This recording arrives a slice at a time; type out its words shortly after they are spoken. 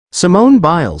Simone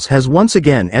Biles has once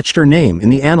again etched her name in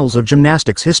the annals of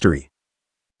gymnastics history.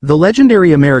 The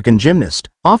legendary American gymnast,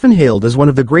 often hailed as one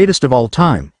of the greatest of all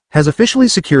time, has officially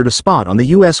secured a spot on the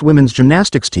U.S. women's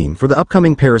gymnastics team for the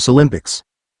upcoming Paris Olympics.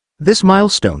 This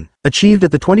milestone, achieved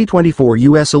at the 2024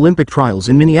 U.S. Olympic trials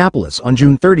in Minneapolis on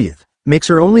June 30, makes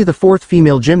her only the fourth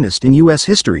female gymnast in U.S.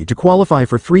 history to qualify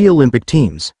for 3 Olympic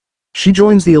teams. She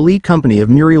joins the elite company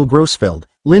of Muriel Grossfeld,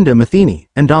 Metheny,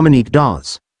 and Dominique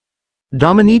Dawes.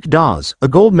 Dominique Dawes, a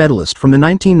gold medalist from the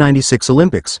 1996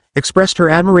 Olympics, expressed her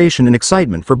admiration and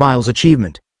excitement for Biles'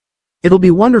 achievement. "It'll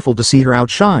be wonderful to see her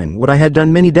outshine what I had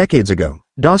done many decades ago,"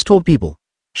 Dawes told People.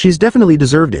 "She's definitely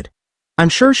deserved it. I'm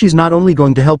sure she's not only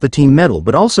going to help the team medal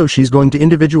but also she's going to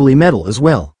individually medal as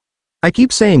well. I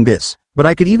keep saying this, but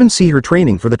I could even see her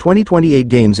training for the 2028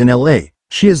 games in LA,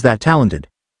 she is that talented."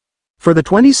 For the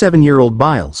 27-year-old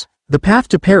Biles, the path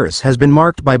to Paris has been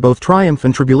marked by both triumph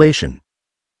and tribulation.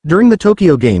 During the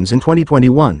Tokyo Games in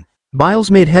 2021,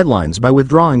 Biles made headlines by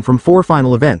withdrawing from 4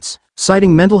 final events,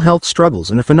 citing mental health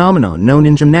struggles and a phenomenon known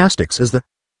in gymnastics as the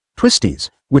twisties,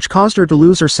 which caused her to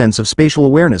lose her sense of spatial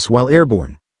awareness while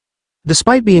airborne.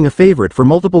 Despite being a favorite for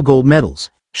multiple gold medals,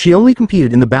 she only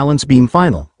competed in the balance beam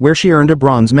final, where she earned a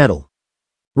bronze medal.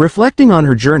 Reflecting on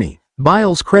her journey,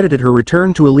 Biles credited her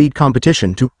return to elite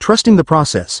competition to trusting the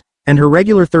process and her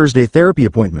regular Thursday therapy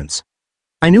appointments.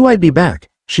 "I knew I'd be back,"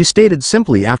 she stated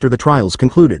simply after the trials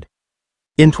concluded.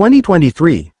 In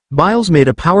 2023, Biles made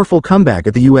a powerful comeback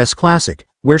at the U.S. Classic,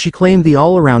 where she claimed the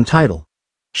all-around title.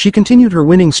 She continued her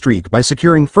winning streak by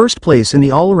securing first place in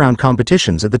the all-around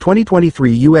competitions at the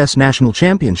 2023 U.S. National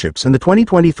Championships and the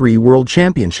 2023 World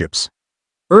Championships.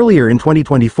 Earlier in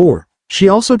 2024, she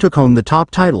also took home the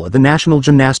top title at the National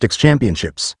Gymnastics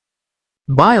Championships.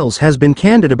 Biles has been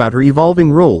candid about her evolving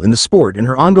role in the sport and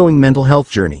her ongoing mental health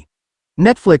journey.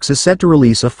 Netflix is set to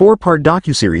release a 4-part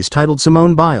docuseries titled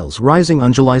Simone Biles Rising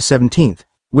on July 17,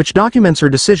 which documents her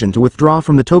decision to withdraw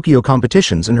from the Tokyo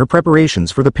competitions and her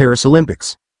preparations for the Paris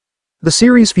Olympics. The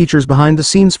series features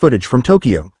behind-the-scenes footage from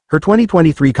Tokyo, her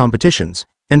 2023 competitions,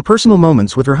 and personal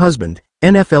moments with her husband,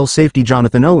 NFL safety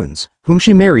Jonathan Owens, whom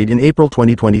she married in April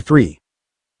 2023.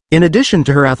 In addition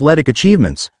to her athletic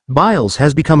achievements, Biles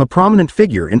has become a prominent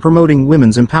figure in promoting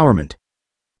women's empowerment.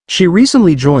 She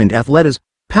recently joined Athleta's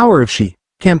Power of She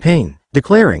campaign,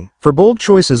 declaring, "For bold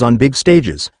choices on big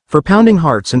stages, for pounding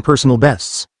hearts and personal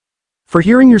bests. For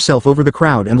hearing yourself over the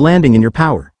crowd and landing in your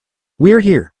power. We're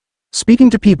here." Speaking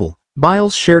to People,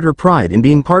 Biles shared her pride in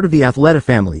being part of the Athleta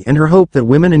family and her hope that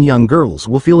women and young girls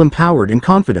will feel empowered and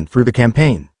confident through the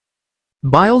campaign.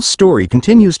 Biles' story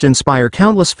continues to inspire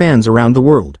countless fans around the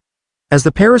world. As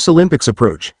the Paris Olympics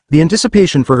approach, the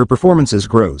anticipation for her performances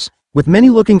grows, with many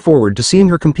looking forward to seeing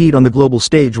her compete on the global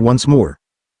stage once more.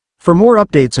 For more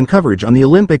updates and coverage on the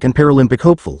Olympic and Paralympic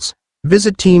hopefuls,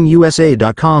 visit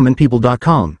teamusa.com and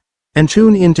people.com, and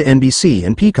tune in to NBC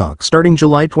and Peacock starting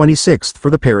July 26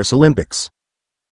 for the Paris Olympics.